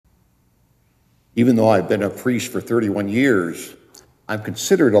Even though I've been a priest for 31 years, I'm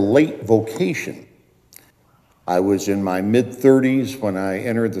considered a late vocation. I was in my mid-30s when I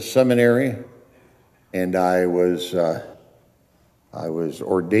entered the seminary, and I was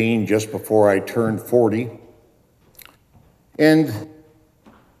ordained just before I turned 40. And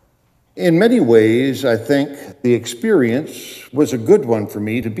in many ways, I think the experience was a good one for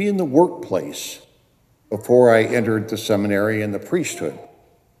me to be in the workplace before I entered the seminary and the priesthood.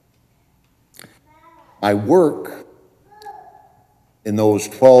 My work in those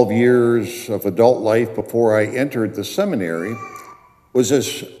 12 years of adult life before I entered the seminary was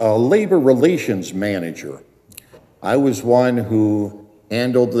as a labor relations manager. I was one who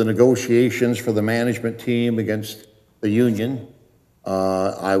handled the negotiations for the management team against the union.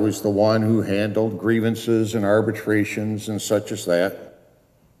 I was the one who handled grievances and arbitrations and such as that.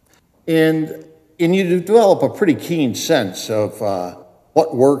 And you develop a pretty keen sense of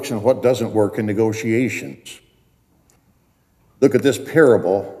what works and what doesn't work in negotiations. Look at this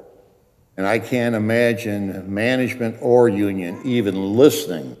parable, and I can't imagine management or union even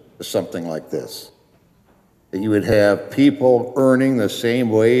listening to something like this. That you would have people earning the same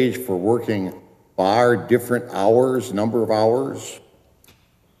wage for working far different hours, number of hours.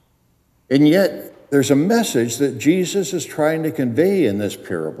 And yet, there's a message that Jesus is trying to convey in this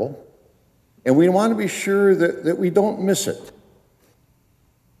parable, and we want to be sure that we don't miss it.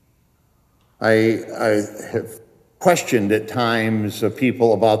 I have questioned at times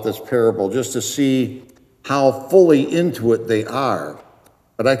people about this parable just to see how fully into it they are.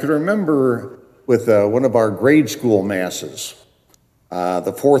 But I can remember with one of our grade school masses,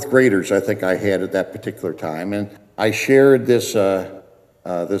 the fourth graders I think I had at that particular time, and I shared this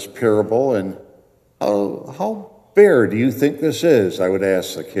parable, and how fair do you think this is? I would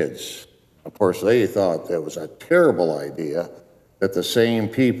ask the kids. Of course, they thought that was a terrible idea, that the same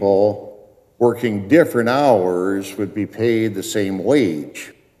people working different hours would be paid the same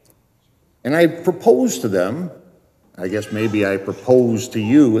wage. And I proposed to them, I guess maybe I proposed to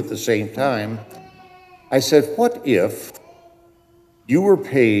you at the same time, I said, what if you were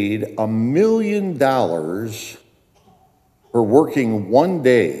paid $1 million for working one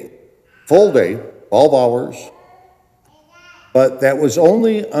day, full day, 12 hours, but that was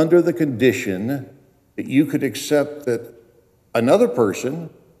only under the condition that you could accept that another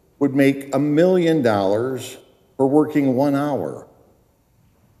person would make $1 million for working 1 hour.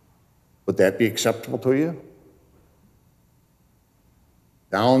 Would that be acceptable to you?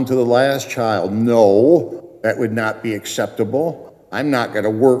 Down to the last child, no, that would not be acceptable. I'm not going to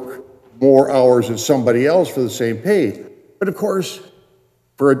work more hours than somebody else for the same pay. But of course,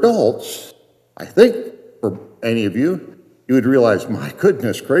 for adults, I think for any of you, you would realize, my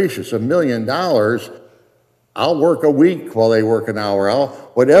goodness gracious, $1 million, I'll work a week while they work an hour,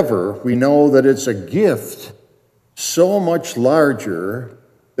 whatever. We know that it's a gift so much larger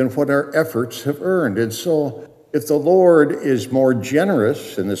than what our efforts have earned. And so if the Lord is more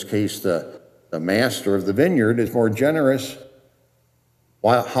generous, in this case, the master of the vineyard is more generous,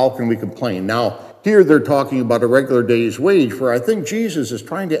 how can we complain? Now, here they're talking about a regular day's wage, where I think Jesus is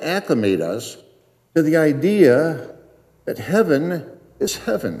trying to acclimate us to the idea that heaven is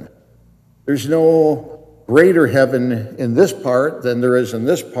heaven. There's no greater heaven in this part than there is in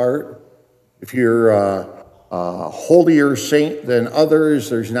this part. If you're a holier saint than others,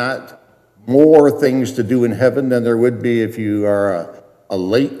 there's not more things to do in heaven than there would be if you are a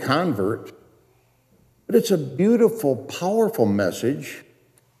late convert. But it's a beautiful, powerful message,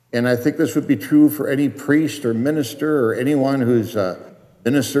 and I think this would be true for any priest or minister or anyone who's a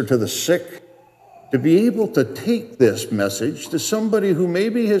minister to the sick, to be able to take this message to somebody who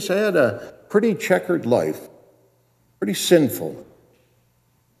maybe has had a pretty checkered life, pretty sinful,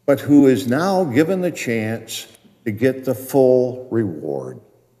 but who is now given the chance to get the full reward.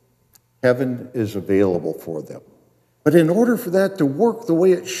 Heaven is available for them. But in order for that to work the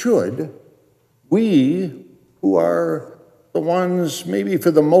way it should, we who are the ones, maybe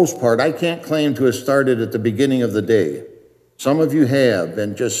for the most part, I can't claim to have started at the beginning of the day. Some of you have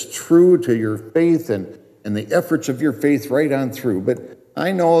been just true to your faith and the efforts of your faith right on through. But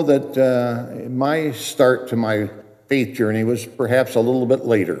I know that my start to my faith journey was perhaps a little bit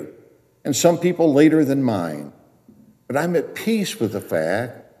later, and some people later than mine. But I'm at peace with the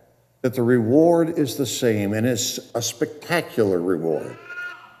fact that the reward is the same, and it's a spectacular reward.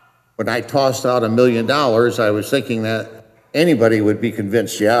 When I tossed out $1 million, I was thinking that anybody would be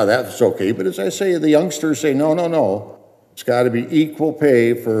convinced, yeah, that's okay. But as I say, the youngsters say, no. It's got to be equal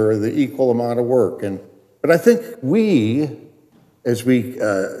pay for the equal amount of work. But I think we, as we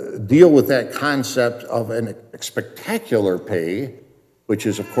deal with that concept of a spectacular pay, which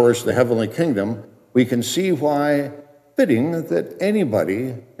is, of course, the heavenly kingdom, we can see why fitting that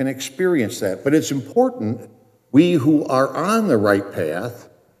anybody can experience that. But it's important we who are on the right path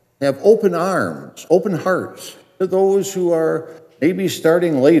have open arms, open hearts to those who are maybe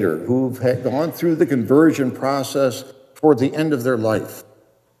starting later, who've gone through the conversion process toward the end of their life.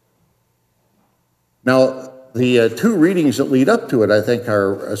 Now, the two readings that lead up to it, I think,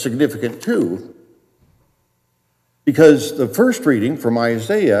 are significant too, because the first reading from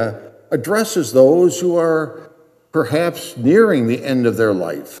Isaiah addresses those who are perhaps nearing the end of their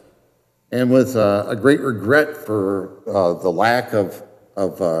life, and with a great regret for the lack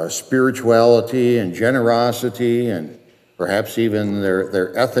of spirituality and generosity and perhaps even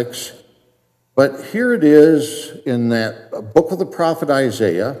their ethics. But here it is in that book of the prophet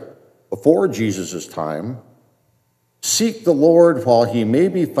Isaiah, before Jesus' time: seek the Lord while he may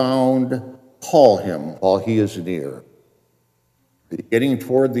be found, call him while he is near. Getting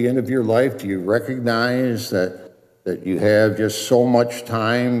toward the end of your life, do you recognize that you have just so much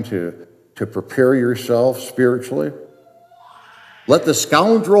time to prepare yourself spiritually? Let the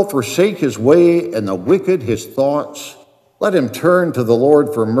scoundrel forsake his way and the wicked his thoughts. Let him turn to the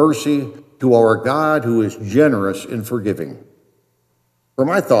Lord for mercy, to our God who is generous in forgiving. For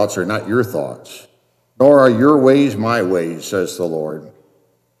my thoughts are not your thoughts, nor are your ways my ways, says the Lord.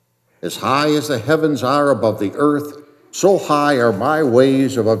 As high as the heavens are above the earth, so high are my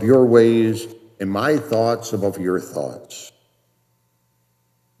ways above your ways, and my thoughts above your thoughts.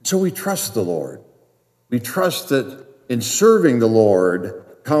 So we trust the Lord. We trust that in serving the Lord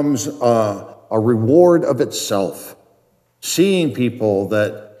comes a reward of itself. Seeing people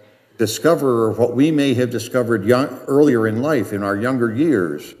that discover what we may have discovered earlier in life, in our younger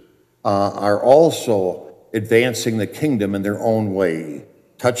years, are also advancing the kingdom in their own way,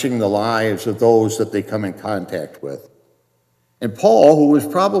 touching the lives of those that they come in contact with. And Paul, who was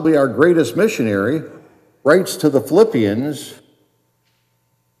probably our greatest missionary, writes to the Philippians,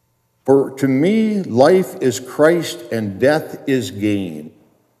 "For to me, life is Christ and death is gain."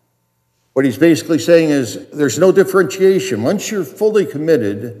 What he's basically saying is there's no differentiation. Once you're fully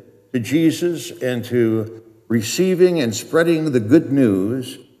committed to Jesus and to receiving and spreading the good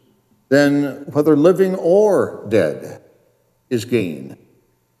news, then whether living or dead is gain.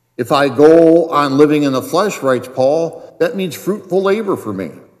 If I go on living in the flesh, writes Paul, that means fruitful labor for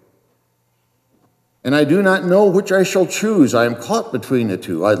me. And I do not know which I shall choose. I am caught between the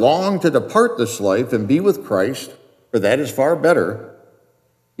two. I long to depart this life and be with Christ, for that is far better.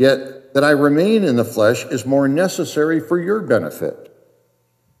 Yet that I remain in the flesh is more necessary for your benefit.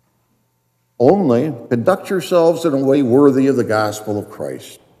 Only conduct yourselves in a way worthy of the gospel of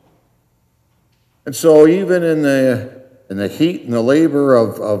Christ. And so even in the heat and the labor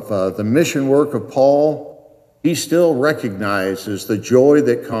of the mission work of Paul, he still recognizes the joy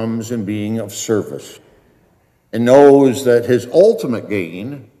that comes in being of service and knows that his ultimate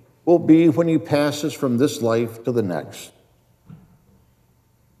gain will be when he passes from this life to the next.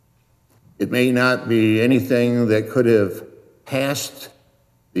 It may not be anything that could have passed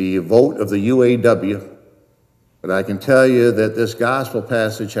the vote of the UAW, but I can tell you that this gospel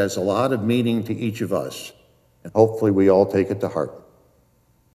passage has a lot of meaning to each of us, and hopefully we all take it to heart.